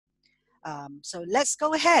So let's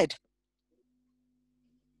go ahead.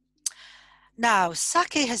 Now,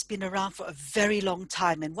 sake has been around for a very long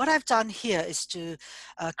time, and what I've done here is to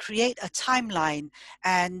create a timeline.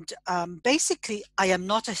 And basically, I am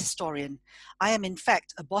not a historian. I am, in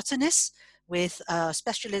fact, a botanist with a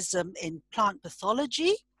specialism in plant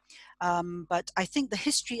pathology. But I think the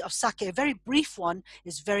history of sake, a very brief one,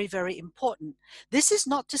 is very, very important. This is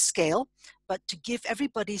not to scale, but to give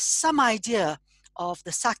everybody some idea of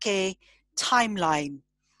the sake timeline.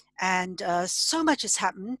 And so much has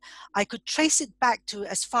happened. I could trace it back to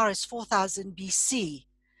as far as 4000 BC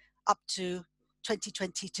up to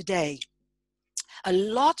 2020 today. A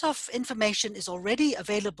lot of information is already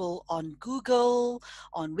available on Google,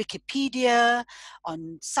 on Wikipedia,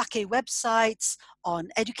 on sake websites, on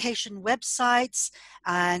education websites,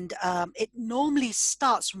 and it normally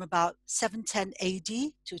starts from about 710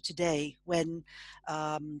 AD to today, when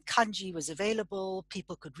kanji was available,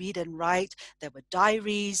 people could read and write, there were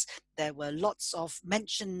diaries, there were lots of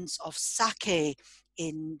mentions of sake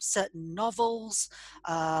in certain novels,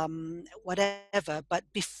 whatever. But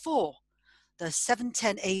before the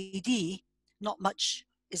 710 AD, not much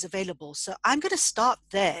is available. So I'm going to start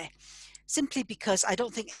there, simply because I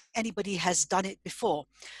don't think anybody has done it before.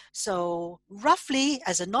 So roughly,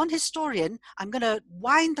 as a non-historian, I'm going to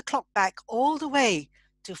wind the clock back all the way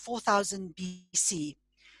to 4000 BC,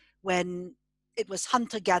 when it was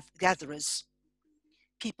hunter-gatherers.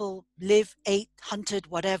 People lived, ate, hunted,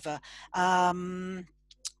 whatever.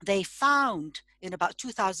 They found in about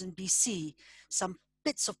 2000 BC some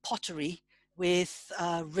bits of pottery with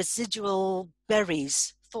residual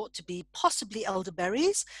berries, thought to be possibly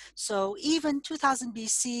elderberries. So even 2000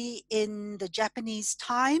 BC, in the Japanese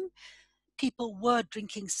time, people were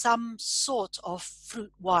drinking some sort of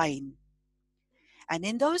fruit wine. And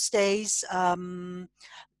in those days,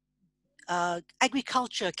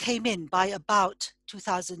 agriculture came in by about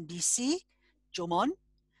 2000 BC, Jomon.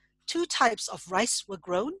 Two types of rice were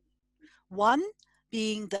grown, one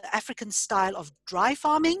being the African style of dry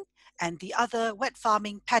farming, and the other wet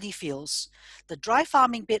farming, paddy fields. The dry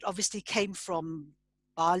farming bit obviously came from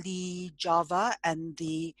Bali, Java, and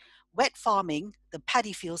the wet farming, the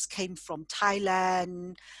paddy fields, came from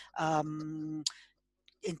Thailand,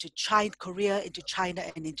 into China, Korea, into China,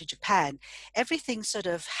 and into Japan. Everything sort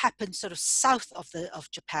of happened sort of south of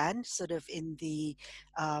Japan, sort of in the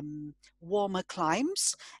warmer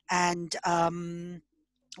climes. And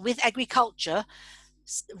with agriculture,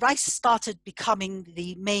 rice started becoming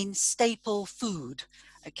the main staple food.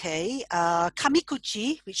 Okay,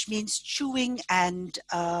 kamikuchi, which means chewing and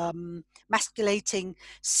masculating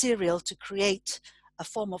cereal to create a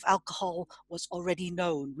form of alcohol, was already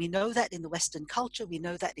known. We know that in the Western culture. We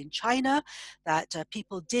know that in China, that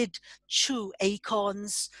people did chew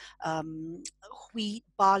acorns, wheat,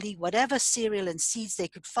 barley, whatever cereal and seeds they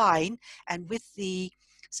could find, and with the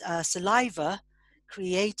saliva,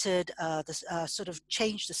 created sort of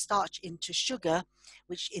changed the starch into sugar,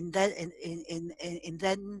 which in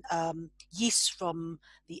then yeast from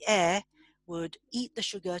the air would eat the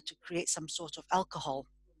sugar to create some sort of alcohol.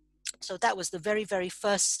 So that was the very, very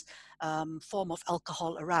first form of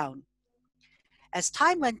alcohol around. As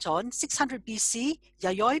time went on, 600 BC,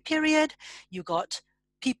 Yayoi period, you got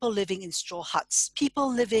people living in straw huts, people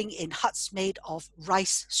living in huts made of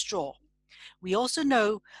rice straw. We also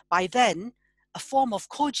know by then a form of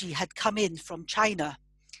koji had come in from China.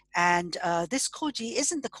 And this koji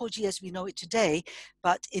isn't the koji as we know it today,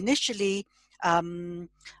 but initially done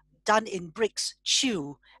in bricks,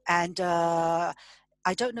 chew. And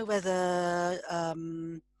I don't know whether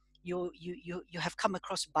you have come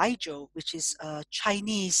across baijiu, which is a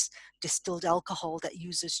Chinese distilled alcohol that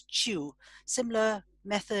uses chew. Similar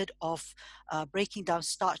method of breaking down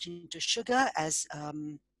starch into sugar as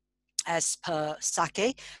per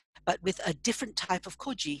sake, but with a different type of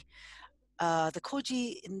koji. The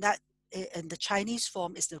koji in the Chinese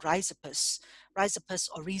form is the Rhizopus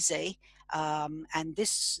oryzae, and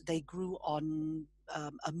this they grew on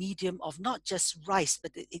a medium of not just rice,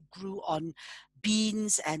 but it grew on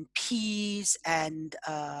beans and peas and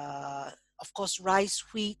of course rice,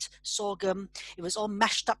 wheat, sorghum. It was all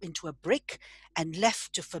mashed up into a brick and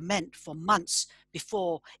left to ferment for months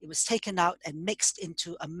before it was taken out and mixed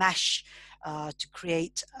into a mash to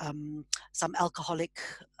create some alcoholic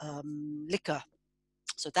liquor.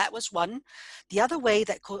 So that was one. The other way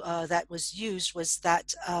that that was used was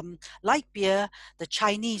that, like beer, the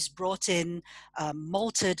Chinese brought in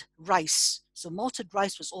malted rice. So malted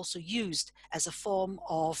rice was also used as a form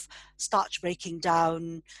of starch breaking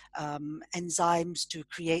down enzymes to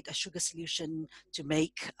create a sugar solution to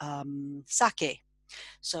make sake.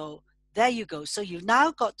 So There you go. So you've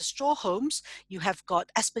now got the straw homes. You have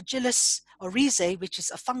got Aspergillus oryzae, which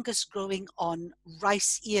is a fungus growing on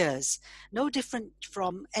rice ears, no different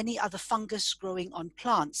from any other fungus growing on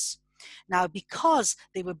plants. Now, because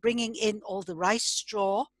they were bringing in all the rice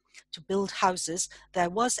straw to build houses, there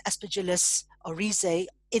was Aspergillus oryzae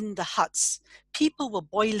in the huts. People were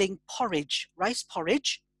boiling porridge, rice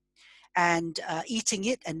porridge, and eating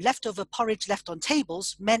it, and leftover porridge left on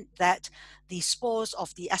tables meant that the spores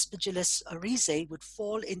of the Aspergillus oryzae would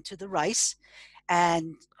fall into the rice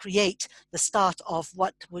and create the start of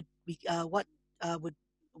what would be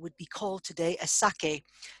called today as sake.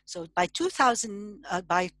 So by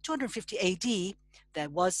 250 AD, there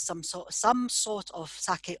was some sort of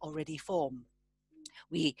sake already formed.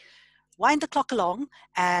 We wind the clock along,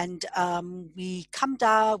 and we come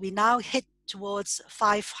down. We now hit towards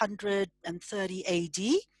 530 AD,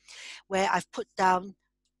 where I've put down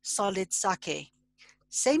solid sake.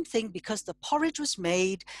 Same thing, because the porridge was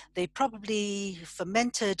made, they probably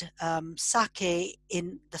fermented sake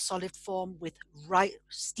in the solid form with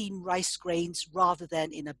steamed rice grains rather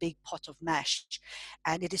than in a big pot of mash.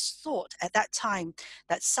 And it is thought at that time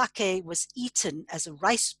that sake was eaten as a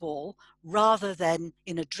rice ball rather than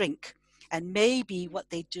in a drink. And maybe what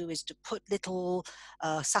they do is to put little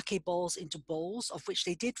sake balls into bowls, of which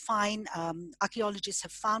they did find, archaeologists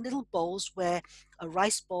have found little bowls where a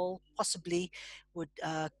rice ball possibly would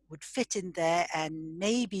fit in there, and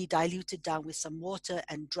maybe diluted down with some water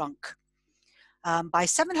and drunk. By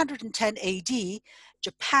 710 AD,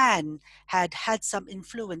 Japan had had some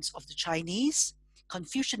influence of the Chinese.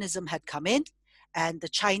 Confucianism had come in, and the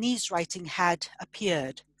Chinese writing had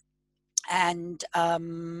appeared. And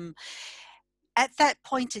at that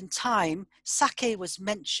point in time, sake was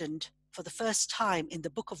mentioned for the first time in the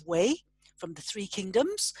Book of Wei from the Three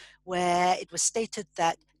Kingdoms, where it was stated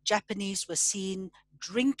that Japanese were seen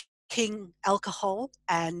drinking alcohol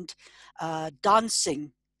and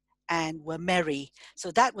dancing and were merry.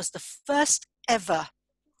 So that was the first ever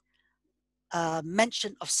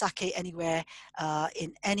mention of sake anywhere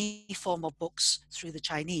in any form of books through the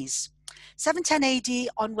Chinese. 710 AD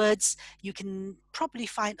onwards, you can probably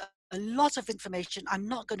find a lot of information. I'm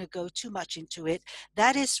not going to go too much into it.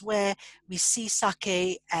 That is where we see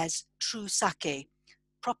sake as true sake,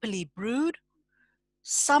 properly brewed,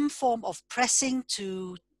 some form of pressing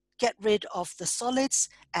to get rid of the solids,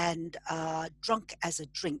 and drunk as a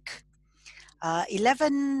drink.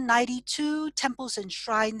 1192, temples and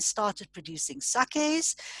shrines started producing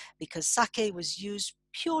sakes, because sake was used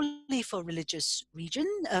purely for religious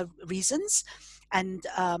reasons. And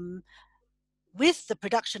with the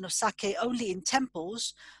production of sake only in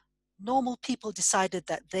temples, normal people decided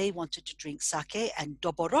that they wanted to drink sake, and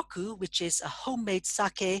doboroku, which is a homemade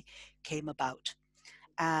sake, came about.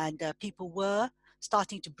 And people were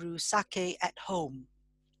starting to brew sake at home.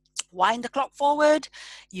 Wind the clock forward,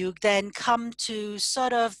 you then come to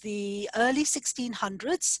sort of the early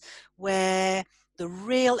 1600s, where the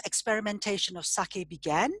real experimentation of sake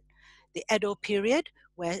began. The Edo period,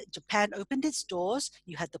 where Japan opened its doors.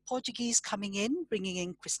 You had the Portuguese coming in, bringing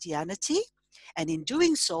in Christianity, and in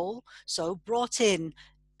doing so brought in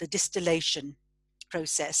the distillation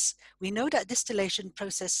process. We know that distillation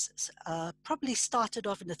process probably started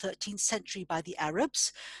off in the 13th century by the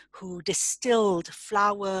Arabs, who distilled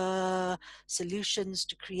flour solutions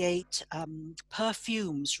to create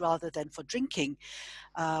perfumes rather than for drinking.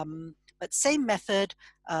 But same method,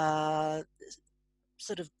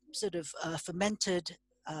 fermented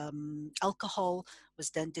alcohol was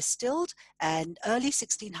then distilled, and early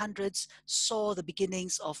 1600s saw the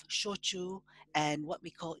beginnings of shochu and what we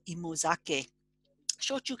call imozake.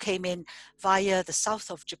 Shochu came in via the south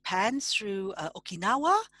of Japan through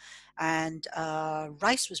Okinawa, and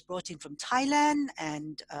rice was brought in from Thailand,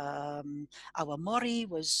 and our mori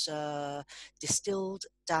was distilled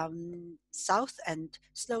down south, and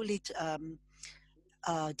slowly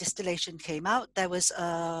distillation came out. There was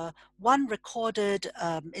one recorded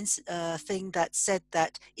thing that said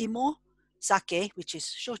that imo sake, which is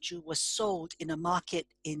shochu, was sold in a market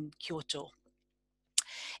in Kyoto.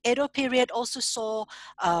 Edo period also saw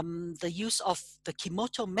the use of the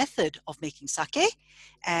kimoto method of making sake,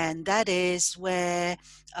 and that is where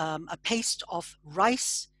a paste of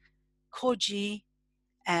rice, koji,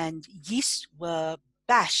 and yeast were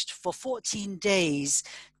bashed for 14 days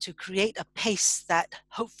to create a paste that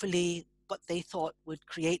hopefully what they thought would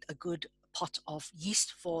create a good pot of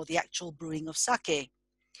yeast for the actual brewing of sake.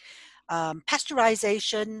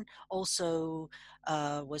 Pasteurization also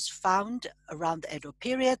was found around the Edo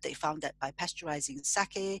period. They found that by pasteurizing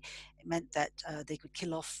sake, it meant that they could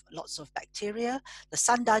kill off lots of bacteria. The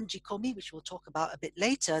Sandan Jikomi, which we'll talk about a bit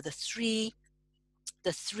later, the three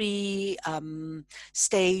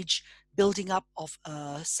stage building up of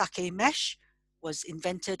sake mesh was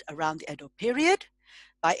invented around the Edo period.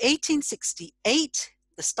 By 1868,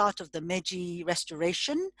 the start of the Meiji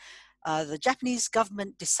Restoration, the Japanese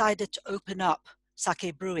government decided to open up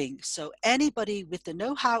sake brewing. So anybody with the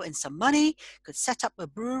know-how and some money could set up a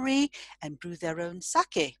brewery and brew their own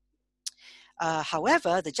sake.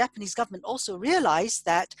 However, the Japanese government also realized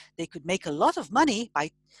that they could make a lot of money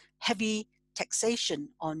by heavy taxation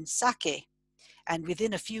on sake. And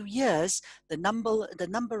within a few years, the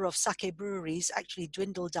number of sake breweries actually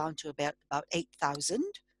dwindled down to about 8,000.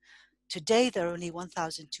 Today, there are only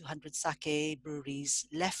 1,200 sake breweries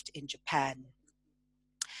left in Japan.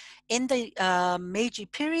 In the Meiji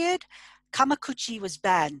period, kamakuchi was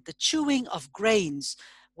banned. The chewing of grains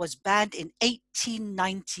was banned in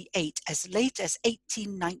 1898, as late as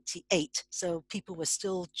 1898. So people were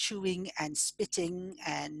still chewing and spitting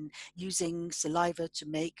and using saliva to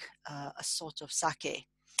make a sort of sake.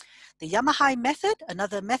 The Yamahai method,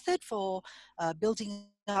 another method for building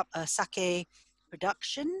up a sake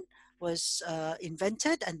production, was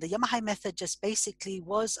invented, and the Yamahai method just basically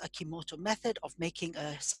was a Kimoto method of making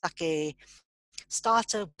a sake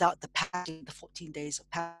starter without the packing, the 14 days of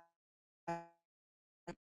packing.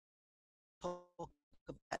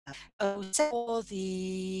 Saw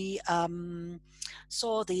the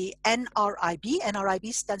NRIB.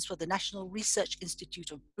 NRIB stands for the National Research Institute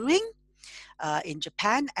of Brewing. In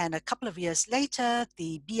Japan, and a couple of years later,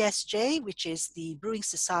 the BSJ, which is the Brewing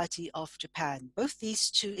Society of Japan. Both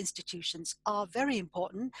these two institutions are very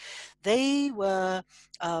important. They were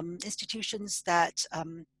institutions that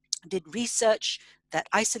did research that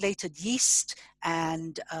isolated yeast,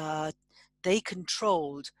 and they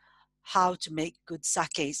controlled how to make good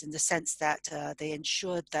sakes, in the sense that they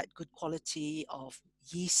ensured that good quality of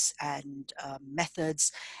yeast and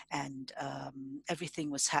methods and everything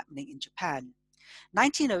was happening in Japan.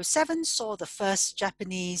 1907 saw the first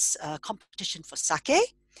Japanese competition for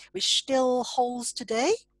sake, which still holds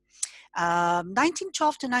today.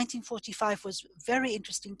 1912 to 1945 was very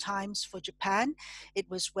interesting times for Japan. It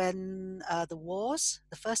was when the wars,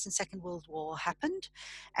 the First and Second World War, happened,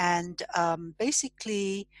 and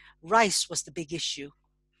basically rice was the big issue.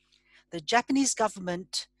 The Japanese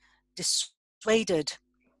government dissuaded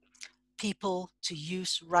people to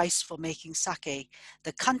use rice for making sake.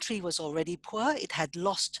 The country was already poor, it had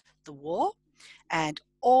lost the war, and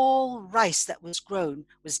all rice that was grown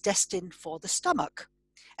was destined for the stomach.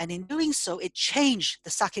 And in doing so, it changed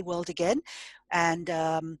the sake world again. And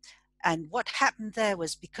what happened there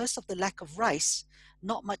was, because of the lack of rice,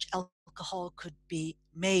 not much alcohol could be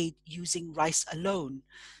made using rice alone.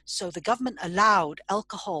 So the government allowed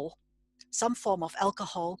alcohol, some form of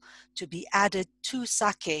alcohol, to be added to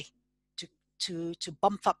sake to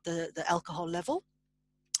bump up the alcohol level.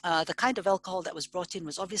 The kind of alcohol that was brought in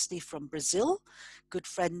was obviously from Brazil, good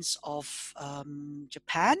friends of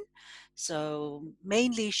Japan. So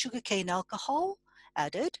mainly sugarcane alcohol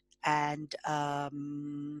added, and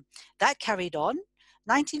that carried on.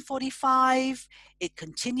 1945, it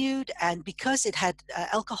continued, and because it had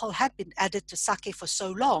alcohol had been added to sake for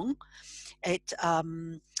so long, it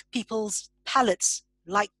people's palates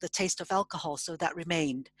liked the taste of alcohol, so that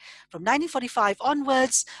remained. From 1945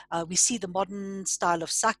 onwards, we see the modern style of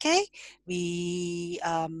sake. We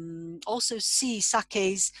also see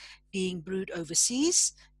sakes being brewed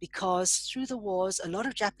overseas, because through the wars, a lot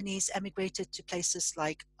of Japanese emigrated to places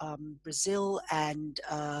like Brazil and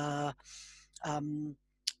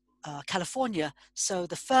California. So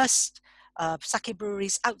the first sake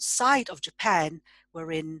breweries outside of Japan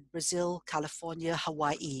were in Brazil, California,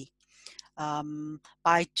 Hawaii.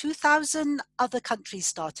 By 2000, other countries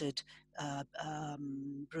started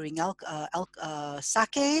brewing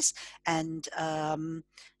sakes, and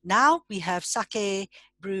now we have sake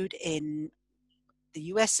brewed in the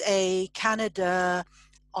USA, Canada,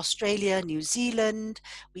 Australia, New Zealand.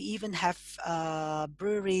 We even have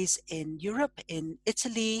breweries in Europe, in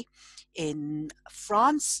Italy, in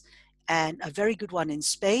France, and a very good one in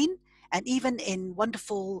Spain, and even in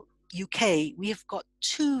wonderful UK. We have got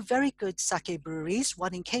two very good sake breweries,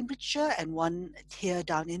 one in Cambridgeshire and one here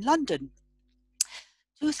down in London.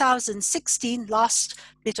 2016, last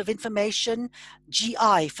bit of information,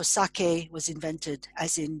 GI for sake was invented,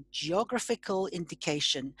 as in geographical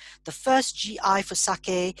indication. The first GI for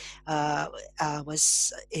sake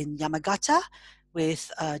was in Yamagata with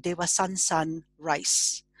Dewa Sansan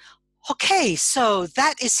rice. Okay, so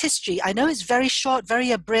that is history. I know it's very short,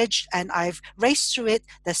 very abridged, and I've raced through it.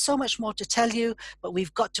 There's so much more to tell you, but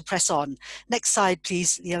we've got to press on. Next slide,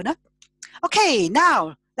 please, Leona. Okay,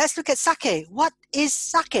 now let's look at sake. What is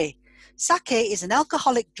sake? Sake is an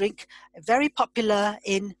alcoholic drink, very popular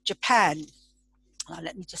in Japan.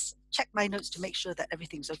 Let me just check my notes to make sure that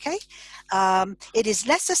everything's okay. It is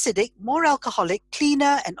less acidic, more alcoholic,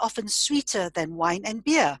 cleaner, and often sweeter than wine and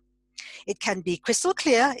beer. It can be crystal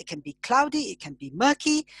clear, it can be cloudy, it can be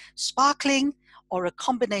murky, sparkling, or a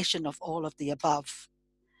combination of all of the above.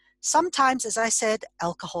 Sometimes, as I said,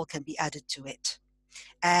 alcohol can be added to it.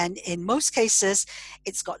 And in most cases,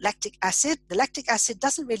 it's got lactic acid. The lactic acid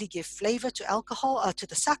doesn't really give flavor to alcohol or to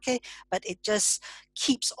the sake, but it just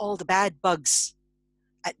keeps all the bad bugs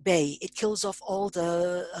at bay. It kills off all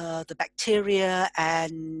the bacteria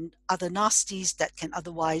and other nasties that can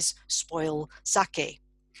otherwise spoil sake.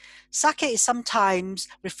 Sake is sometimes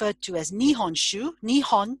referred to as Nihonshu,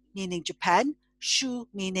 Nihon meaning Japan, shu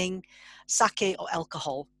meaning sake or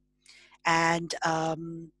alcohol. And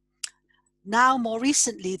now more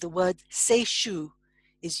recently the word seishu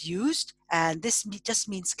is used, and this just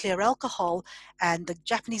means clear alcohol, and the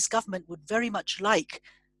Japanese government would very much like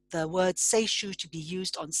the word seishu to be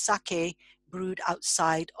used on sake brewed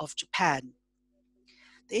outside of Japan.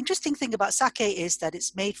 The interesting thing about sake is that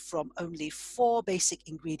it's made from only 4 basic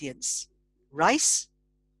ingredients: rice,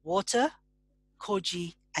 water,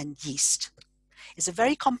 koji, and yeast. It's a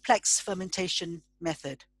very complex fermentation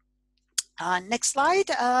method. Next slide,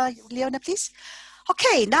 Leona, please.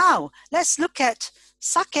 Okay, now let's look at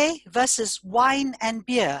sake versus wine and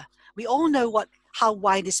beer. We all know how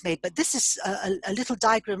wine is made, but this is a little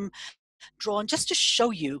diagram drawn just to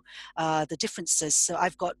show you the differences. So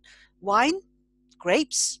I've got wine,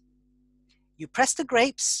 grapes. You press the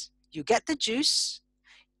grapes, you get the juice.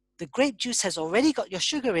 The grape juice has already got your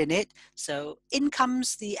sugar in it, so in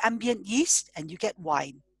comes the ambient yeast and you get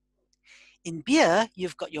wine. In beer,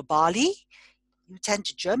 you've got your barley. You tend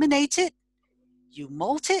to germinate it, you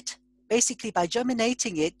malt it. Basically, by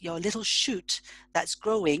germinating it, your little shoot that's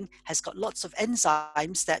growing has got lots of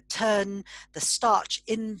enzymes that turn the starch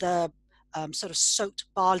in the sort of soaked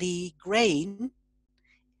barley grain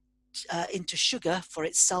into sugar for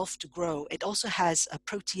itself to grow. It also has a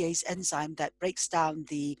protease enzyme that breaks down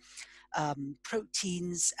the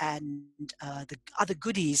proteins and the other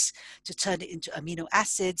goodies to turn it into amino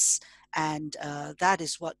acids, and that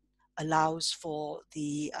is what allows for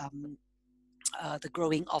the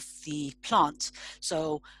growing of the plant.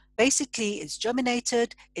 So basically it's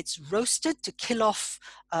germinated, it's roasted to kill off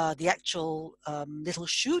the actual little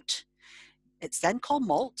shoot. It's then called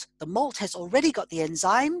malt. The malt has already got the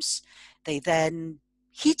enzymes. They then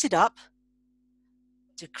heat it up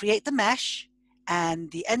to create the mash,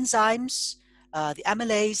 and the enzymes, the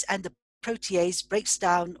amylase and the protease breaks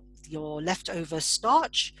down your leftover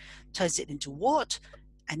starch, turns it into wort,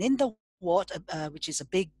 and in the wort, which is a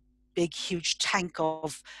big, huge tank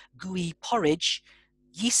of gooey porridge,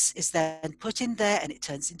 yeast is then put in there and it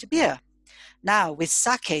turns into beer. Now with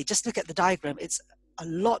sake, just look at the diagram, it's a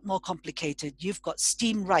lot more complicated. You've got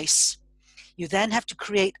steamed rice. You then have to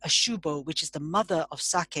create a shubo, which is the mother of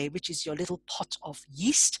sake, which is your little pot of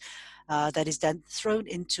yeast that is then thrown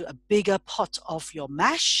into a bigger pot of your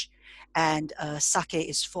mash, and sake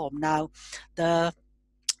is formed. Now, the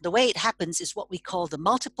way it happens is what we call the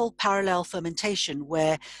multiple parallel fermentation,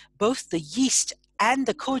 where both the yeast and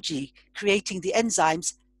the koji creating the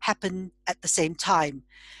enzymes happen at the same time.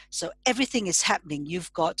 So everything is happening.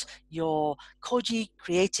 You've got your koji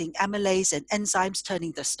creating amylase and enzymes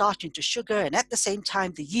turning the starch into sugar, and at the same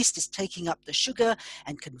time the yeast is taking up the sugar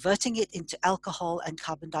and converting it into alcohol and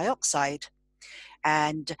carbon dioxide.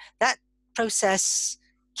 And that process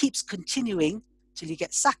keeps continuing till you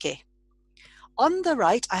get sake. On the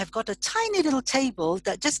right, I have got a tiny little table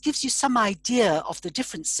that just gives you some idea of the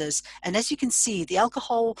differences. And as you can see, the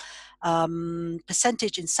alcohol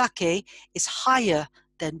percentage in sake is higher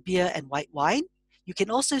than beer and white wine. You can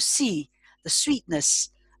also see the sweetness,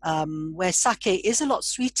 where sake is a lot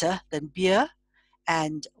sweeter than beer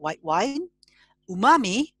and white wine.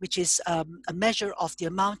 Umami, which is a measure of the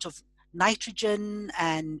amount of nitrogen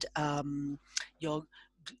and your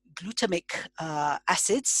glutamic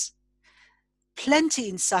acids, plenty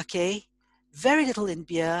in sake, very little in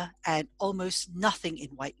beer, and almost nothing in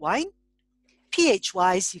white wine.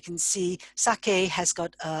 pH-wise, you can see sake has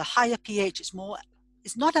got a higher pH. It's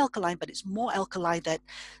not alkaline, but it's more alkaline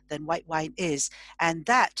than white wine is. And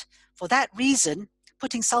for that reason,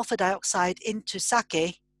 putting sulfur dioxide into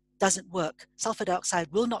sake doesn't work. Sulfur dioxide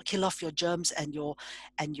will not kill off your germs and your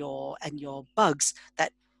bugs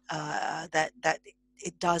that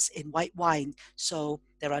it does in white wine. So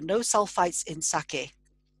there are no sulfites in sake.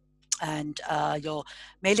 And your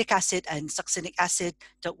malic acid and succinic acid,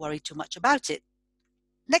 don't worry too much about it.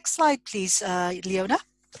 Next slide, please, Leona.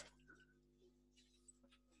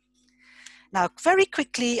 Now, very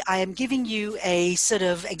quickly, I am giving you a sort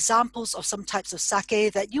of examples of some types of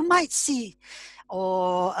sake that you might see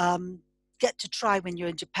or get to try when you're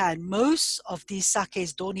in Japan. Most of these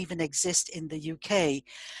sakes don't even exist in the UK.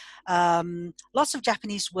 Lots of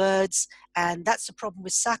Japanese words, and that's the problem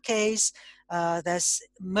with sakes.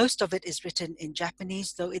 Most of it is written in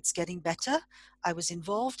Japanese, though it's getting better. I was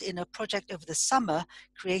involved in a project over the summer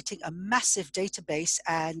creating a massive database,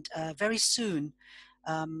 and very soon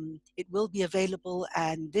it will be available,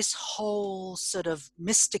 and this whole sort of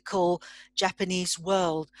mystical Japanese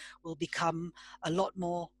world will become a lot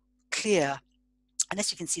more clear. And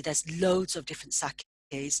as you can see, there's loads of different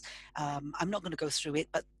sakes. I'm not going to go through it,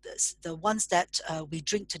 but the ones that we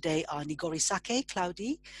drink today are Nigori sake,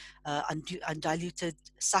 cloudy, undiluted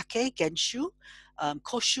sake, genshu,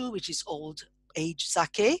 koshu, which is old age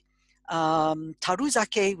sake, taru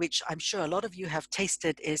sake, which I'm sure a lot of you have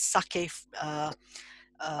tasted, is sake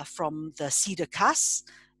from the cedar cask,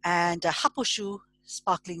 and haposhu,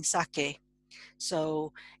 sparkling sake.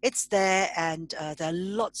 So it's there, and there are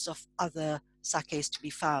lots of other sakes to be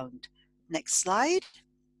found. Next slide.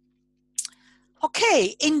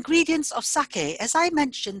 Okay, ingredients of sake. As I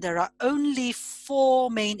mentioned, there are only 4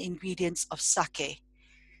 main ingredients of sake.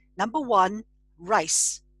 Number 1,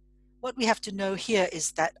 rice. What we have to know here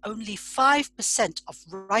is that only 5% of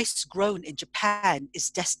rice grown in Japan is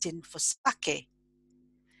destined for sake.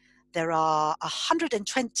 There are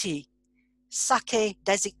 120 sake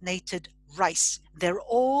designated rice. They're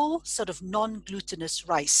all sort of non-glutinous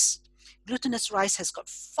rice. Glutinous rice has got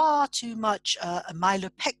far too much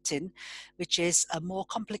amylopectin, which is a more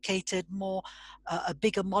complicated, a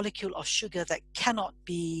bigger molecule of sugar that cannot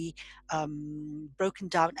be broken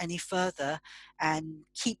down any further, and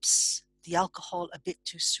keeps the alcohol a bit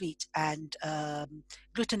too sweet. And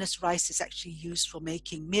glutinous rice is actually used for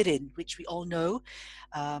making mirin, which we all know,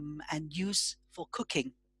 and use for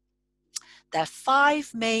cooking. There are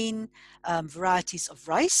 5 main varieties of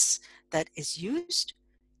rice that is used: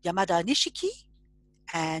 Yamada Nishiki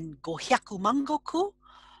and Gohyaku Mangoku.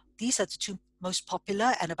 These are the 2 most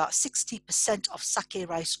popular, and about 60% of sake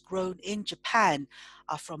rice grown in Japan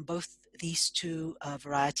are from both these 2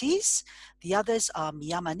 varieties. The others are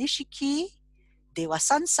Miyama Nishiki, Dewa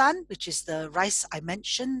Sansan, which is the rice I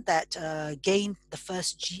mentioned that gained the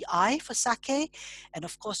first GI for sake, and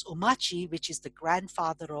of course Omachi, which is the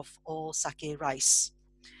grandfather of all sake rice.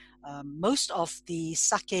 Most of the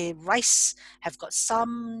sake rice have got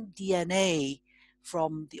some DNA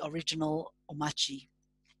from the original Omachi.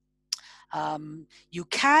 You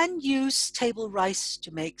can use table rice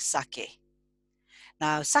to make sake.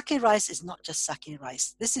 Now, sake rice is not just sake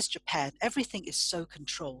rice. This is Japan. Everything is so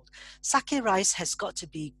controlled. Sake rice has got to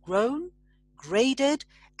be grown, graded,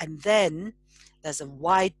 and then there's a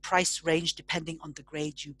wide price range depending on the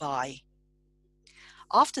grade you buy.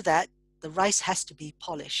 After that, the rice has to be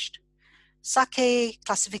polished. Sake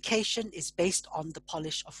classification is based on the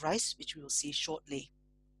polish of rice, which we will see shortly.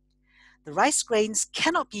 The rice grains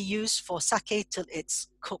cannot be used for sake till it's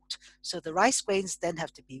cooked. So the rice grains then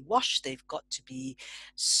have to be washed. They've got to be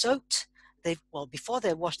soaked. Before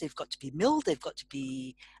they're washed, they've got to be milled. They've got to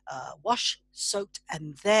be washed, soaked,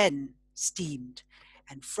 and then steamed.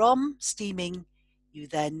 And from steaming, you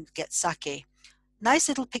then get sake. Nice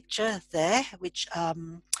little picture there, which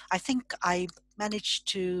I think I managed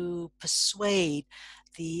to persuade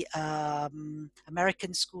the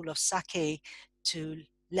American School of Sake to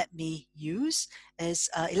let me use, is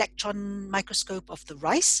electron microscope of the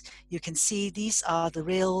rice. You can see these are the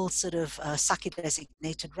real sort of sake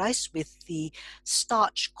designated rice with the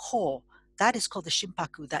starch core. That is called the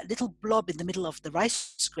shimpaku. That little blob in the middle of the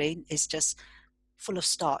rice grain is just full of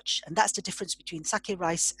starch. And that's the difference between sake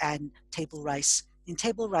rice and table rice. In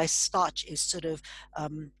table rice, starch is sort of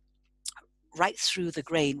right through the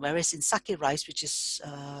grain, whereas in sake rice, which is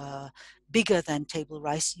bigger than table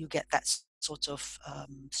rice, you get that sort of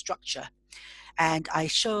structure. And I'm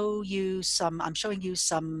showing you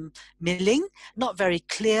some milling, not very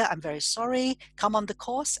clear, I'm very sorry. Come on the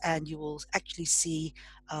course and you will actually see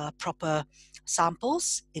proper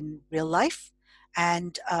samples in real life.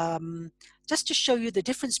 And just to show you the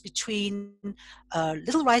difference between a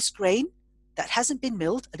little rice grain that hasn't been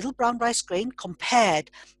milled, a little brown rice grain, compared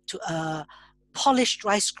to a polished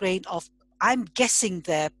rice grain of, I'm guessing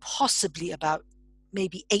there possibly about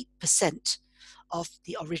maybe 8% of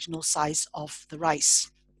the original size of the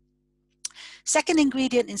rice. Second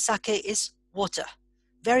ingredient in sake is water.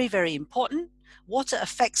 Very, very important. Water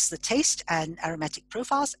affects the taste and aromatic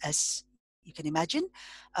profiles, as you can imagine.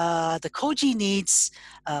 The koji needs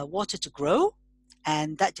water to grow,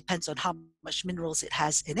 and that depends on how much minerals it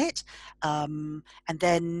has in it. And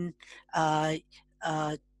then uh,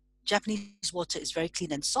 uh, Japanese water is very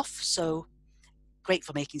clean and soft, so great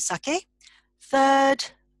for making sake. Third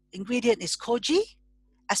ingredient is koji,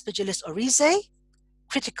 Aspergillus oryzae,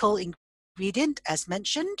 critical ingredient as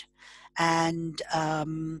mentioned. And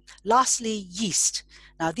lastly, yeast.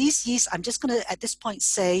 Now these yeast, I'm just going to at this point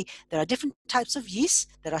say there are different types of yeast.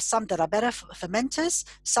 There are some that are better fermenters,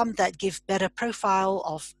 some that give better profile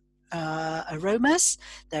of aromas.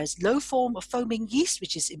 There's low form of foaming yeast,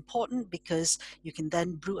 which is important because you can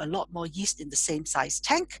then brew a lot more yeast in the same size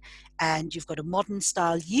tank. And you've got a modern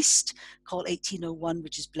style yeast called 1801,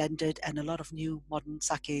 which is blended, and a lot of new modern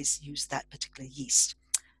sakes use that particular yeast.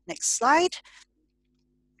 Next slide.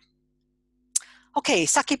 Okay,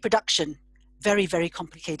 sake production. Very, very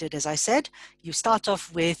complicated, as I said. You start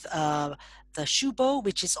off with the shubo,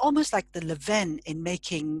 which is almost like the leaven in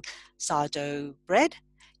making sourdough bread.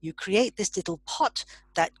 You create this little pot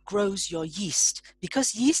that grows your yeast.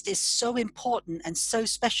 Because yeast is so important and so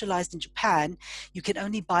specialized in Japan, you can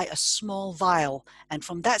only buy a small vial. And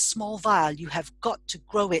from that small vial, you have got to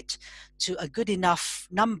grow it to a good enough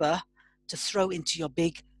number to throw into your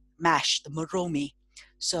big mash, the moromi.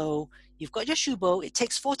 So you've got your shubo. It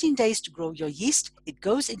takes 14 days to grow your yeast. It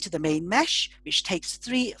goes into the main mash, which takes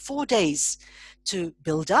 3-4 days to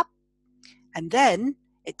build up. And then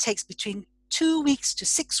it takes between 2 weeks to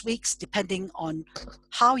 6 weeks, depending on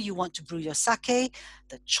how you want to brew your sake.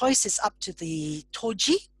 The choice is up to the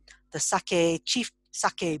toji, the chief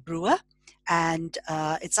sake brewer, and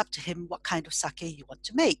it's up to him what kind of sake you want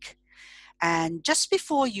to make. And just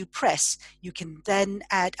before you press, you can then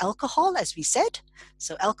add alcohol, as we said.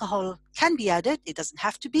 So alcohol can be added. It doesn't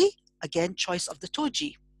have to be. Again, choice of the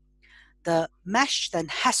toji. The mash then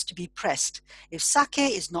has to be pressed. If sake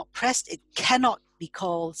is not pressed, it cannot be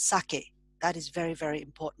called sake. That is very, very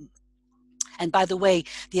important. And by the way,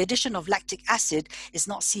 the addition of lactic acid is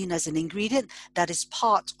not seen as an ingredient. That is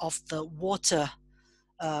part of the water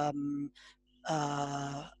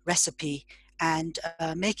recipe. And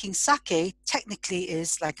making sake technically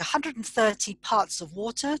is like 130 parts of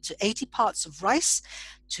water to 80 parts of rice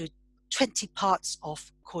to 20 parts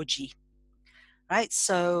of koji. Right?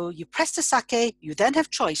 So you press the sake, you then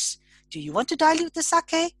have choice. Do you want to dilute the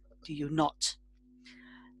sake? Do you not?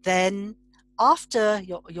 Then after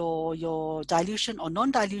your dilution or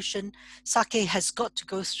non-dilution, sake has got to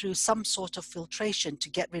go through some sort of filtration to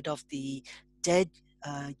get rid of the dead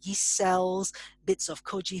yeast cells, bits of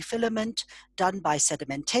koji filament, done by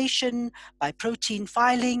sedimentation, by protein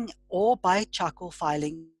filing, or by charcoal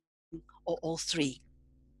filing, or all three.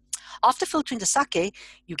 After filtering the sake,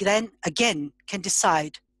 you then again can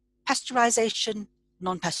decide pasteurization,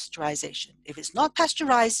 non-pasteurization. If it's not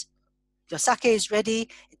pasteurized, your sake is ready,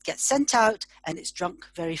 it gets sent out, and it's drunk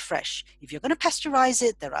very fresh. If you're going to pasteurize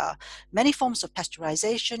it, there are many forms of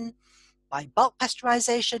pasteurization. By bulk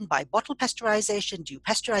pasteurization, by bottle pasteurization. Do you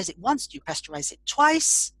pasteurize it once? Do you pasteurize it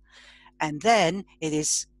twice? And then it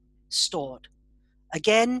is stored.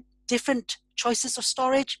 Again, different choices of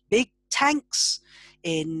storage, big tanks,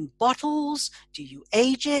 in bottles. Do you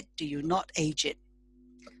age it? Do you not age it?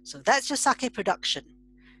 So that's your sake production.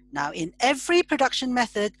 Now, in every production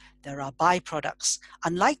method, there are byproducts.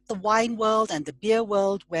 Unlike the wine world and the beer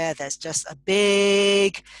world, where there's just a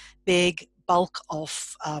big bulk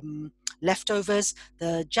of leftovers,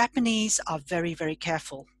 the Japanese are very, very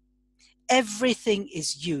careful. Everything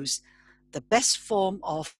is used. The best form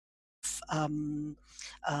of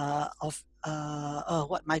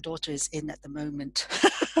what my daughter is in at the moment.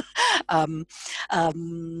 um,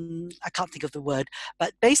 I can't think of the word,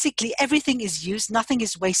 but basically everything is used, nothing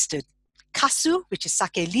is wasted. Kasu, which is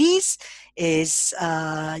sake lees, is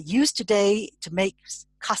used today to make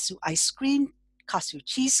kasu ice cream, kasu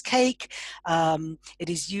cheesecake. It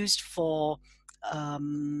is used for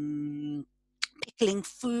pickling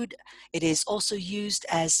food. It is also used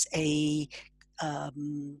as a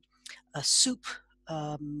soup,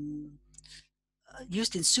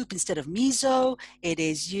 used in soup instead of miso. It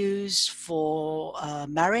is used for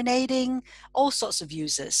marinating, all sorts of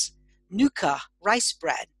uses. Nuka, rice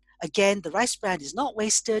bran. Again, the rice bran is not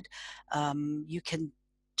wasted. You can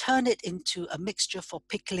turn it into a mixture for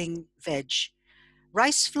pickling veg.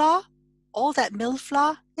 Rice flour, all that mill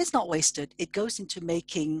flour is not wasted. It goes into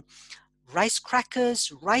making rice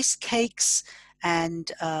crackers, rice cakes,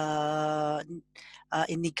 and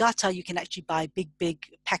in Niigata, you can actually buy big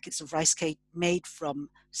packets of rice cake made from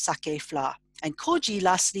sake flour. And koji,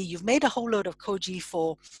 lastly, you've made a whole load of koji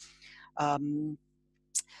for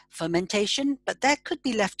fermentation, but that could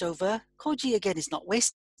be left over. Koji, again, is not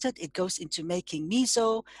wasted. It goes into making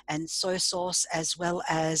miso and soy sauce, as well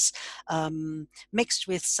as mixed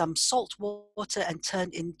with some salt water and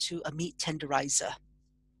turned into a meat tenderizer.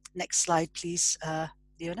 Next slide, please,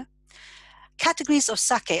 Leona. Categories of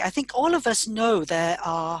sake. I think all of us know there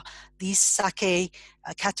are these sake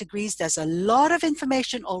categories. There's a lot of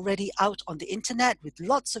information already out on the internet with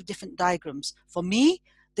lots of different diagrams. For me,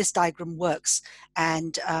 this diagram works.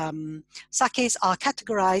 And sakes are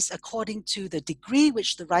categorized according to the degree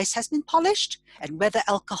which the rice has been polished and whether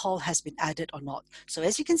alcohol has been added or not. So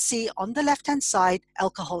as you can see on the left-hand side,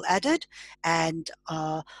 alcohol added, and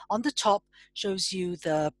on the top shows you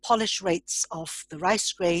the polish rates of the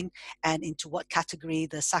rice grain and into what category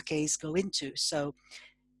the sakes go into. So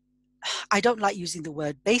I don't like using the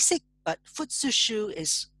word basic, but futsushu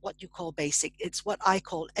is what you call basic. It's what I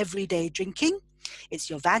call everyday drinking. It's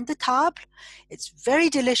your Van de Table. It's very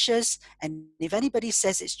delicious. And if anybody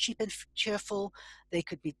says it's cheap and cheerful, they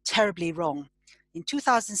could be terribly wrong. In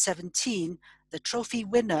 2017, the trophy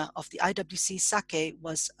winner of the IWC sake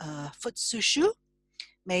was futsushu,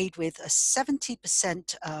 made with a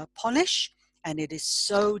 70% polish, and it is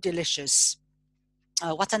so delicious.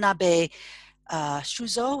 Watanabe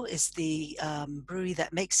Shuzo is the brewery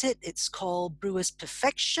that makes it. It's called Brewer's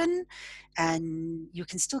Perfection, and you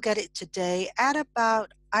can still get it today at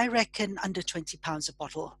about, I reckon, under £20 a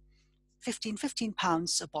bottle, 15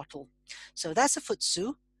 pounds a bottle. So that's a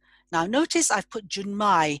futsu. Now notice I've put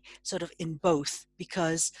junmai sort of in both,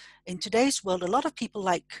 because in today's world, a lot of people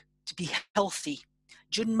like to be healthy.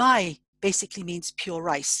 Junmai basically means pure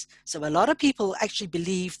rice. So a lot of people actually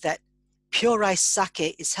believe that pure rice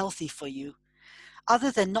sake is healthy for you.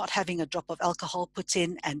 Other than not having a drop of alcohol put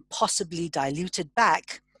in and possibly diluted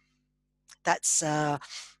back, that's their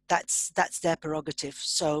prerogative.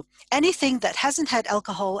 So anything that hasn't had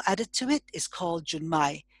alcohol added to it is called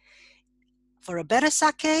junmai. For a better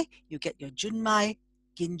sake, you get your junmai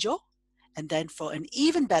ginjo, and then for an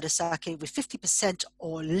even better sake with 50%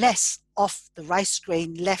 or less of the rice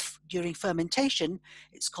grain left during fermentation,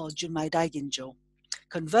 it's called junmai daiginjo.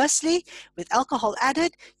 Conversely, with alcohol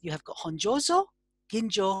added, you have got honjozo,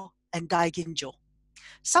 ginjo, and daiginjo.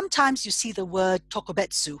 Sometimes you see the word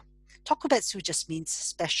tokubetsu. Tokubetsu just means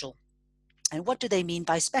special. And what do they mean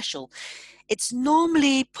by special? It's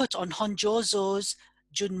normally put on honjozo's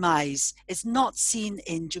junmais. It's not seen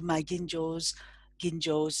in junmai ginjos,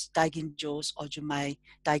 daiginjos, or junmai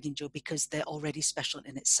daiginjo, because they're already special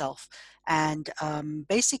in itself. And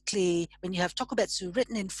basically, when you have tokubetsu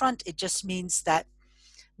written in front, it just means that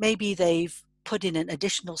maybe they've put in an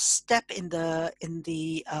additional step in the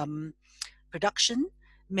production.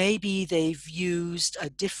 Maybe they've used a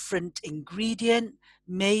different ingredient.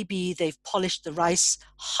 Maybe they've polished the rice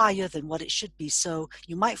higher than what it should be. So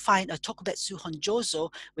you might find a tokubetsu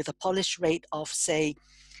honjozo with a polish rate of, say,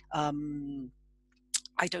 I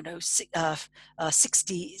don't know,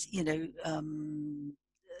 60,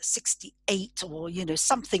 68, or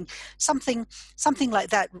something like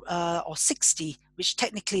that, or 60, which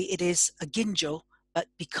technically it is a ginjo, but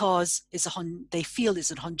because they feel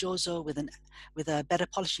it's a honjozo with a better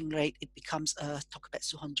polishing rate, it becomes a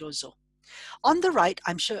tokubetsu honjozo. On the right,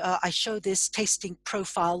 I show this tasting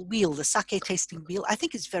profile wheel, the sake tasting wheel. I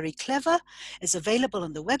think it's very clever. It's available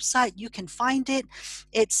on the website. You can find it.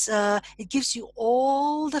 It gives you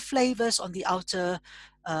all the flavors on the outer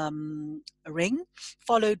ring,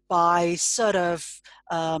 followed by sort of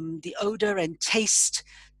the odor and taste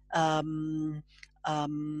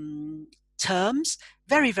terms.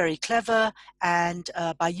 Very, very clever. And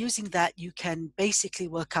by using that, you can basically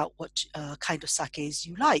work out what kind of sakes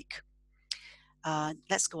you like.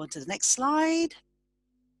 Let's go on to the next slide.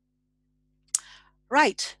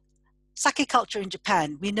 Right, sake culture in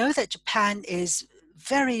Japan. We know that Japan is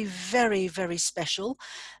very, very, very special.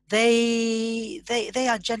 They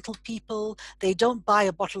are gentle people. They don't buy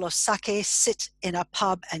a bottle of sake, sit in a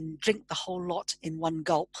pub and drink the whole lot in one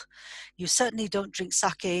gulp. You certainly don't drink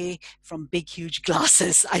sake from big, huge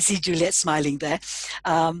glasses. I see Juliet smiling there.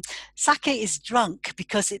 Sake is drunk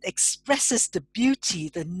because it expresses the beauty,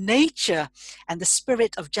 the nature, and the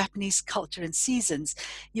spirit of Japanese culture and seasons.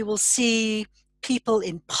 You will see people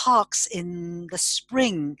in parks in the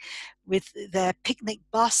spring with their picnic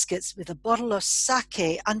baskets with a bottle of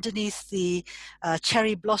sake underneath the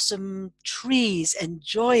cherry blossom trees,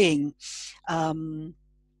 enjoying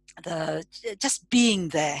just being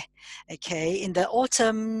there. Okay, in the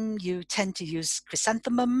autumn you tend to use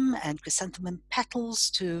chrysanthemum and chrysanthemum petals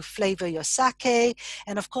to flavor your sake,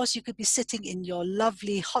 and of course you could be sitting in your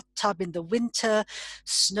lovely hot tub in the winter,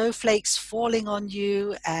 snowflakes falling on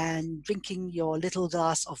you, and drinking your little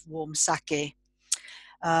glass of warm sake.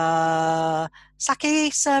 uh,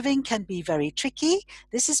 Sake serving can be very tricky.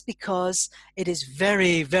 This is because it is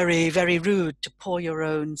very, very, very rude to pour your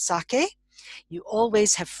own sake. You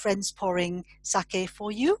always have friends pouring sake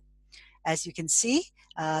for you, as you can see,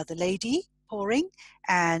 the lady pouring.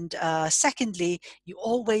 And secondly, you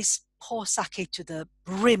always pour sake to the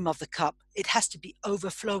brim of the cup. It has to be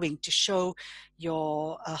overflowing to show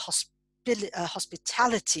your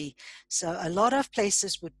hospitality. So a lot of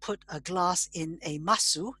places would put a glass in a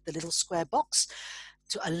masu, the little square box,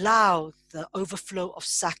 to allow the overflow of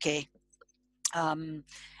sake. Um,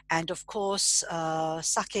 and of course,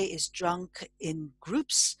 sake is drunk in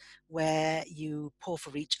groups where you pour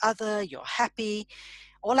for each other, you're happy.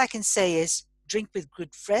 All I can say is drink with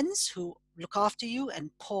good friends who look after you and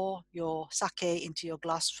pour your sake into your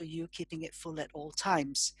glass for you, keeping it full at all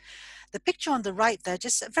times. The picture on the right there,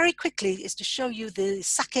 just very quickly, is to show you the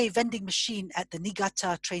sake vending machine at the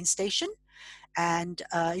Niigata train station. And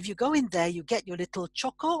if you go in there, you get your little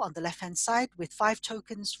choco on the left-hand side with 5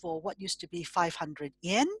 tokens for what used to be 500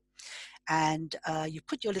 yen. And you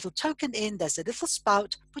put your little token in, there's a little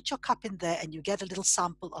spout, put your cup in there, and you get a little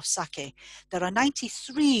sample of sake. There are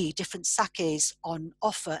 93 different sakes on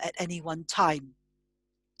offer at any one time.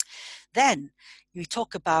 Then we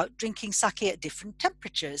talk about drinking sake at different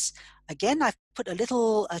temperatures. Again, I've put a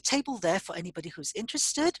little table there for anybody who's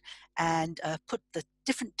interested, and put the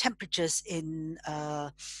different temperatures in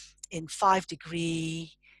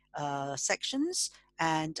 5-degree sections,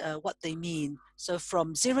 and what they mean. So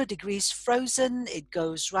from 0 degrees frozen, it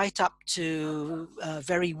goes right up to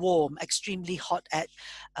very warm, extremely hot at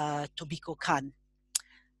Tobiko Kan.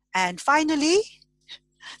 And finally,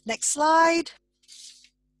 next slide.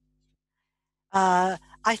 Uh,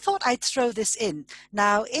 I thought I'd throw this in.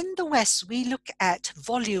 Now, in the West, we look at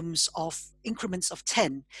volumes of increments of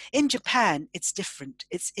 10. In Japan, it's different.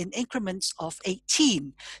 It's in increments of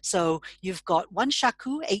 18. So you've got one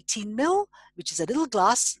shaku, 18 mil, which is a little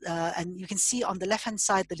glass, and you can see on the left-hand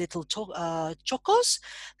side the little chocos.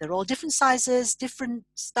 They're all different sizes, different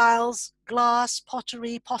styles, glass,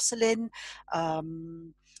 pottery, porcelain,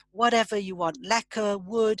 whatever you want, lacquer,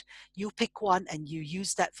 wood. You pick one and you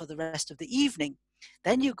use that for the rest of the evening.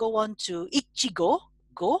 Then you go on to Ichigo,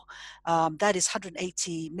 that is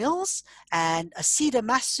 180 mils, and a cedar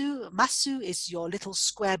masu. Masu is your little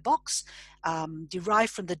square box,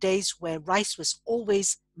 derived from the days where rice was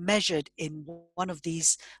always measured in one of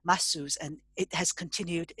these masus, and it has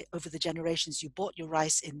continued over the generations. You bought your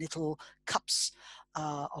rice in little cups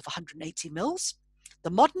of 180 mils.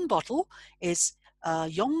 The modern bottle is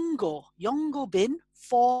Yongo bin,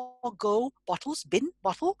 4-go bottles, bin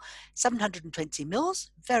bottle, 720 mils.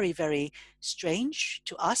 Very, very strange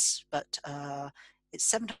to us, but it's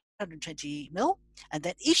 720 mil. And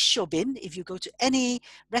then Isho bin, if you go to any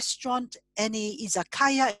restaurant, any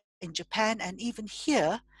izakaya in Japan, and even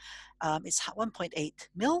here, it's 1.8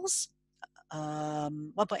 mils,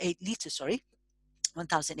 1.8 liters, sorry,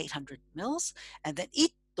 1,800 mils. And then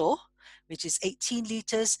Ito, which is 18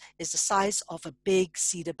 liters, is the size of a big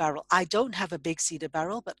cedar barrel. I don't have a big cedar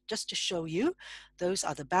barrel, but just to show you, those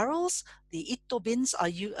are the barrels. The Ito bins are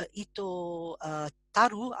Ito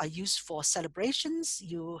taru are used for celebrations.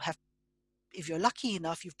 You have, if you're lucky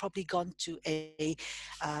enough, you've probably gone to a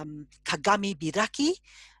kagami biraki,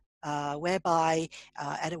 whereby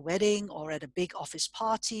at a wedding or at a big office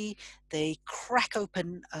party, they crack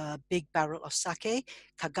open a big barrel of sake.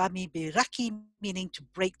 Kagami biraki, meaning to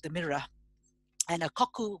break the mirror. And a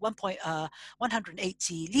koku,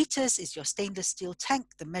 180 liters, is your stainless steel tank,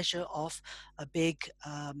 the measure of a big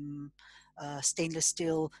stainless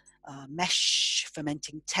steel mesh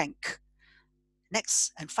fermenting tank.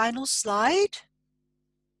 Next and final slide.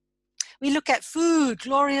 We look at food,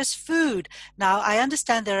 glorious food. Now, I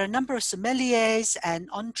understand there are a number of sommeliers and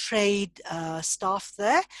on-trade staff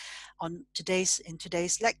there in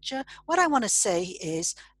today's lecture. What I want to say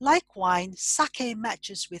is, like wine, sake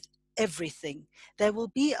matches with everything. There will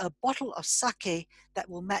be a bottle of sake that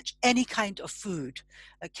will match any kind of food,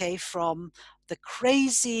 okay, from the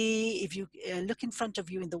crazy, if you look in front of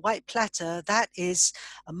you in the white platter, that is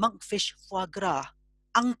a monkfish foie gras,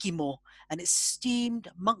 ankimo, and it's steamed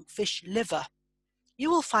monkfish liver. you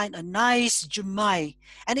will find a nice junmai.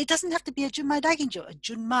 And it doesn't have to be a junmai daiginjo, a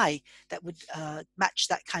junmai that would match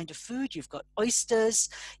that kind of food. You've got oysters,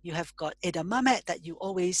 you have got edamame that you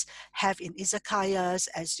always have in izakayas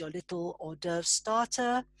as your little hors d'oeuvre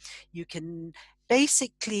starter. You can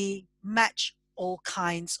basically match all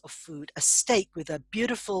kinds of food. A steak with a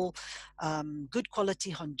beautiful, good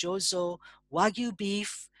quality honjozo, wagyu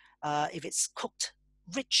beef, if it's cooked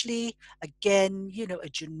richly, again, you know, a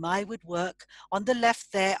junmai would work. On the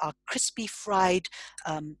left there are crispy fried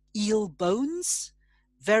eel bones,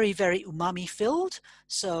 very, very umami filled.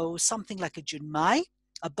 So something like a junmai.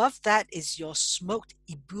 Above that is your smoked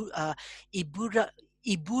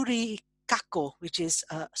iburi kako, which is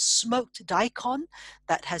a smoked daikon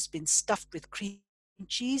that has been stuffed with cream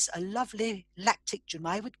cheese. A lovely lactic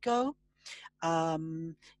junmai would go.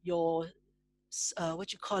 Your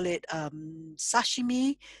what you call it,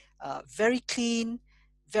 sashimi, very clean,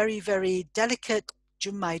 very, very delicate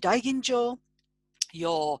junmai daiginjo.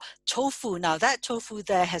 Your tofu, now that tofu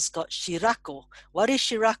there has got shirako. What is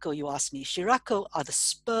shirako, you ask me? Shirako are the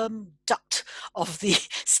sperm duct of the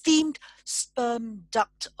steamed sperm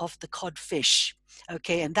duct of the codfish.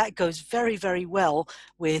 Okay, and that goes very, very well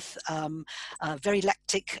with very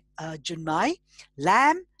lactic junmai.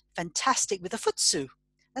 Lamb, fantastic with a futsu.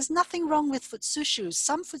 There's nothing wrong with futsushus.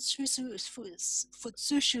 Some futsushus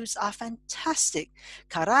are fantastic.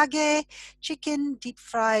 Karage, chicken, deep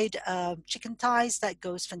fried chicken thighs, that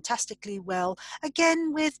goes fantastically well.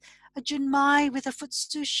 Again, with a junmai, with a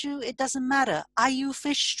futsushu, it doesn't matter. Ayu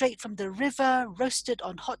fish straight from the river, roasted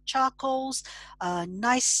on hot charcoals.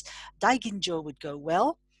 Nice daiginjo would go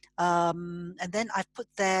well. And then I've put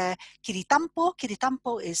there kiritampo.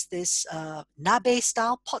 Kiritampo is this nabe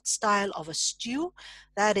style, pot style of a stew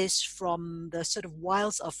that is from the sort of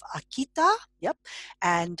wilds of Akita. Yep.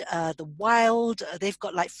 And the wild, they've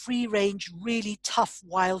got like free range, really tough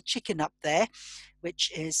wild chicken up there,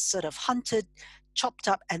 which is sort of hunted, chopped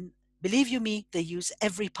up, and believe you me, they use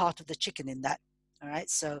every part of the chicken in that. All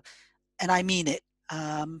right. So, and I mean it.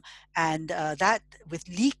 And that with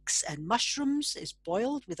leeks and mushrooms is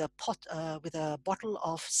boiled with a pot with a bottle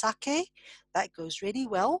of sake. That goes really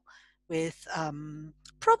well with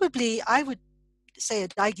probably, I would say, a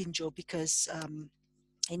daiginjo, because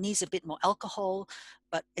it needs a bit more alcohol,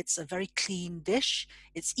 but it's a very clean dish.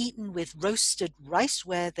 It's eaten with roasted rice,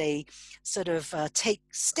 where they sort of take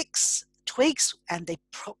sticks, twigs, and they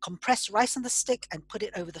compress rice on the stick and put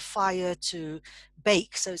it over the fire to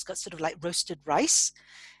bake. So it's got sort of like roasted rice.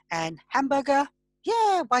 And hamburger,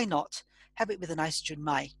 yeah, why not? Have it with a nice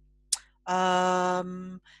junmai.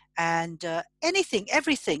 And anything,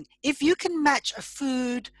 everything. If you can match a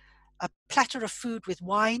platter of food with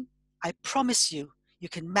wine, I promise you, you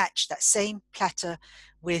can match that same platter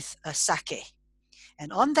with a sake.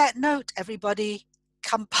 And on that note, everybody,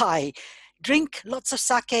 kampai. Drink lots of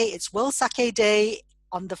sake. It's World Sake Day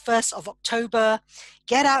on the 1st of October.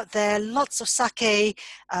 Get out there, lots of sake.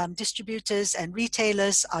 Distributors and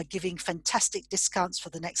retailers are giving fantastic discounts for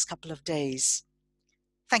the next couple of days.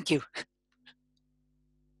 Thank you.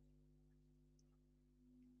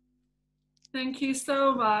 Thank you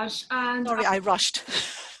so much. And sorry, I rushed.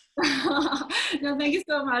 no, thank you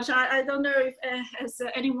so much. I don't know if has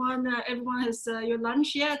everyone has your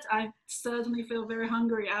lunch yet. I certainly feel very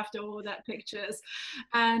hungry after all that pictures.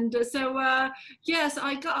 And so yes,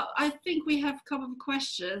 I think we have a couple of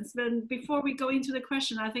questions. But before we go into the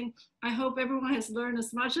question, I hope everyone has learned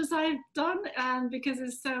as much as I've done, and because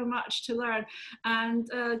there's so much to learn.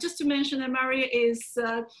 And just to mention that Maria is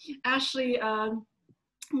actually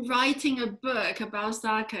writing a book about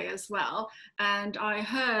sake as well, and I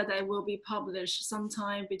heard that it will be published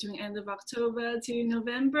sometime between end of October to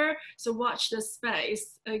November, so watch the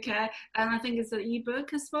space. Okay, and I think it's an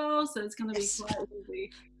ebook as well, so it's going to be quite easy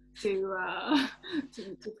to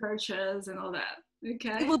purchase and all that.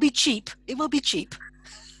 Okay, it will be cheap.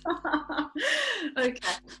 Okay,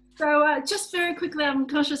 so just very quickly, I'm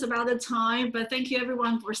conscious about the time, but thank you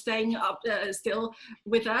everyone for staying up still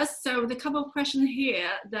with us. So the couple of questions here,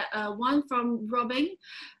 one from Robin.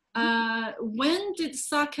 When did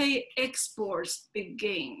sake exports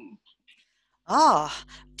begin?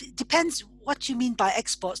 Depends what you mean by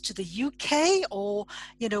exports, to the UK or,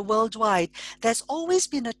 worldwide. There's always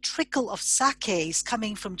been a trickle of sakes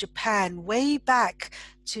coming from Japan way back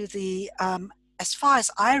to the as far as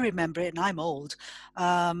I remember it, and I'm old,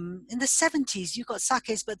 in the 70s, you got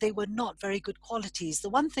sakes, but they were not very good qualities. The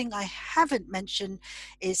one thing I haven't mentioned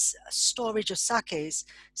is storage of sakes.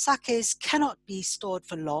 Sakes cannot be stored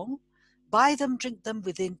for long. Buy them, drink them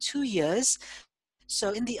within 2 years. So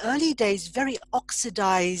in the early days, very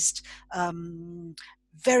oxidized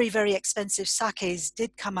very, very expensive sakes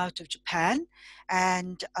did come out of Japan,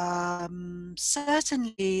 and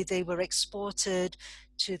certainly they were exported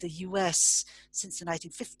to the US since the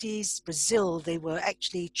 1950s. Brazil, they were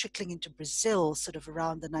actually trickling into Brazil sort of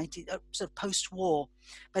around the sort of post-war.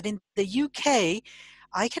 But in the UK,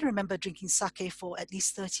 I can remember drinking sake for at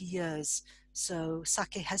least 30 years. So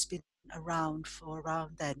sake has been around for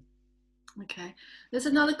around then. Okay. There's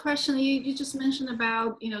another question you just mentioned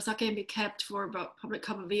about, sake can be kept for about probably a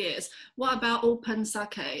couple of years. What about open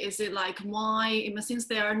sake? Is it like wine? Since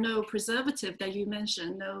there are no preservative that you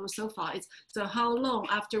mentioned, no sulfites. So how long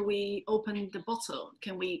after we open the bottle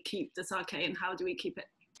can we keep the sake, and how do we keep it?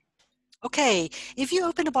 Okay, if you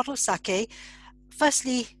open a bottle of sake,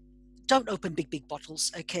 firstly, don't open big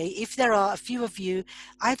bottles. Okay, if there are a few of you,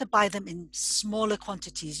 either buy them in smaller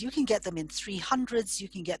quantities. You can get them in 300s, you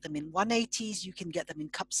can get them in 180s, you can get them in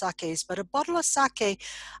cup sakes. But a bottle of sake,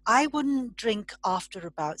 I wouldn't drink after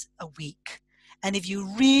about a week. And if you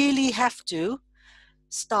really have to,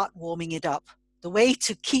 start warming it up. The way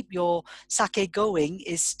to keep your sake going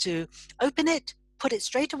is to open it, put it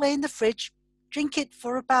straight away in the fridge, drink it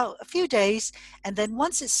for about a few days, and then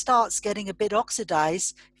once it starts getting a bit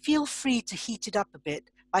oxidized, feel free to heat it up a bit.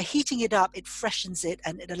 By heating it up, it freshens it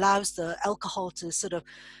and it allows the alcohol to sort of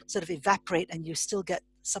evaporate, and you still get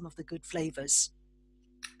some of the good flavors.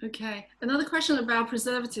 Okay. Another question about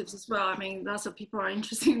preservatives as well. Lots of people are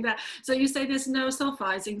interested in that. So you say there's no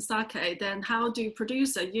sulfites in sake. Then how do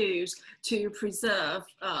producer use to preserve,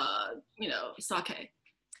 sake?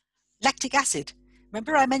 Lactic acid.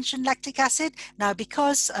 Remember I mentioned lactic acid? Now,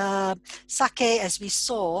 because sake, as we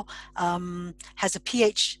saw, has a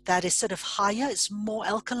pH that is sort of higher, it's more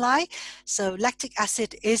alkali. So lactic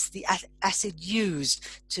acid is the acid used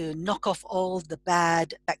to knock off all the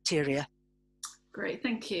bad bacteria. Great,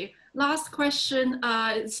 thank you. Last question.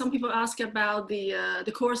 Some people ask about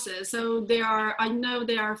the courses. So I know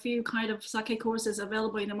there are a few kind of sake courses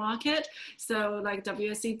available in the market. So like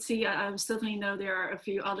WSET, I certainly know there are a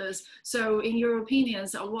few others. So in your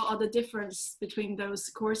opinions, what are the difference between those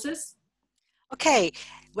courses? Okay,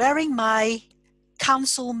 wearing my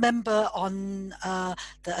council member on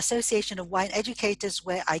the Association of Wine Educators,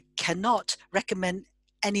 where I cannot recommend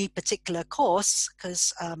any particular course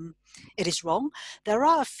because it is wrong. There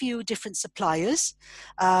are a few different suppliers.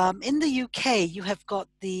 In the UK, you have got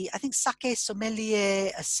I think Sake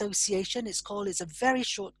Sommelier Association, it's called. It's a very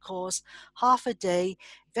short course, half a day,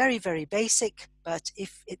 very, very basic. But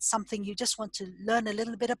if it's something you just want to learn a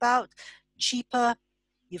little bit about, cheaper,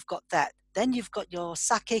 you've got that. Then you've got your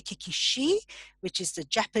Sake Kikishi, which is the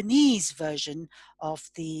Japanese version of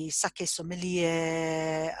the Sake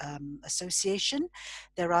Sommelier Association.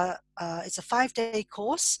 It's a 5-day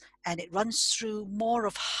course, and it runs through more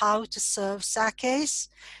of how to serve sakes,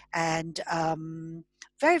 and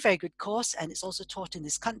very, very good course, and it's also taught in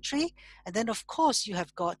this country. And then, of course, you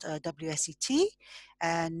have got WSET,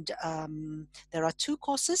 and there are 2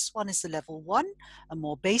 courses. One is the level 1, a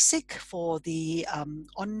more basic for the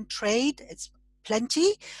on trade. It's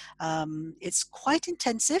plenty. It's quite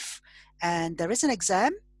intensive, and there is an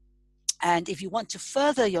exam. And if you want to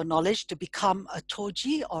further your knowledge to become a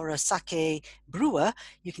toji or a sake brewer,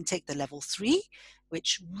 you can take the level 3,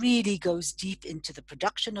 which really goes deep into the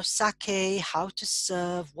production of sake, how to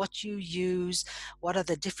serve, what you use, what are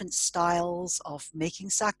the different styles of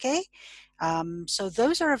making sake. So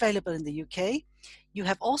those are available in the UK. You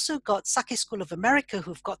have also got Sake School of America,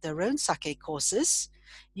 who've got their own sake courses.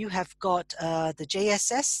 You have got the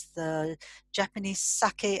JSS, the Japanese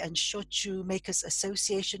Sake and Shochu Makers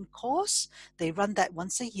Association course. They run that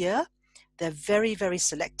once a year. They're very, very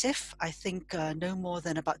selective. I think no more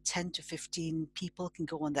than about 10 to 15 people can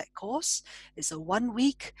go on that course. It's a 1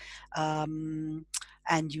 week, and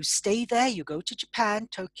you stay there. You go to Japan,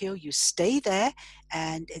 Tokyo, you stay there,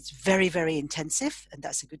 and it's very, very intensive, and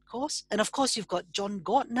that's a good course. And of course, you've got John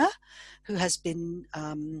Gortner, who has been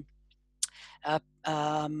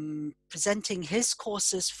presenting his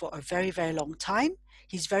courses for a very, very long time.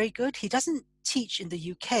 He's very good. He doesn't teach in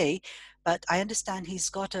the UK, but I understand he's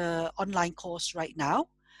got an online course right now.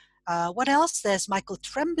 What else? There's Michael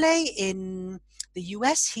Tremblay in the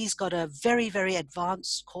US. He's got a very, very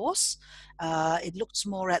advanced course. It looks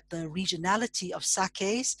more at the regionality of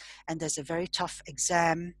sakes, and there's a very tough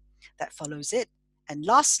exam that follows it. And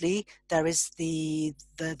lastly, there is the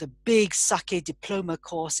big sake diploma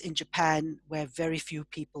course in Japan where very few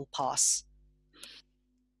people pass.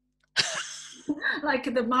 Like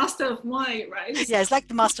the master of wine, right? Yeah, it's like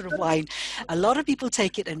the Master of Wine. A lot of people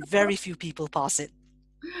take it and very few people pass it.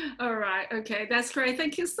 All right. Okay. That's great.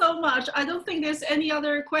 Thank you so much. I don't think there's any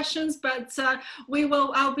other questions, but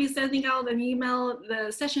I'll be sending out an email.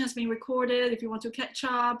 The session has been recorded. If you want to catch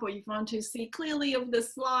up or if you want to see clearly of the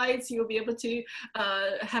slides, you'll be able to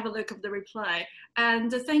have a look at the replay.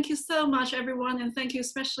 And thank you so much, everyone. And thank you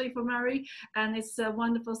especially for Mary. And it's a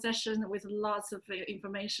wonderful session with lots of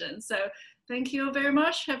information. So thank you very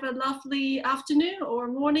much. Have a lovely afternoon or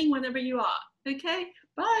morning whenever you are. Okay.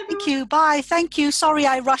 Bye, Thank everyone. you. Bye. Thank you. Sorry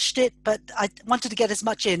I rushed it, but I wanted to get as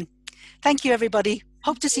much in. Thank you, everybody.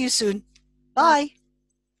 Hope to see you soon. Bye. Bye.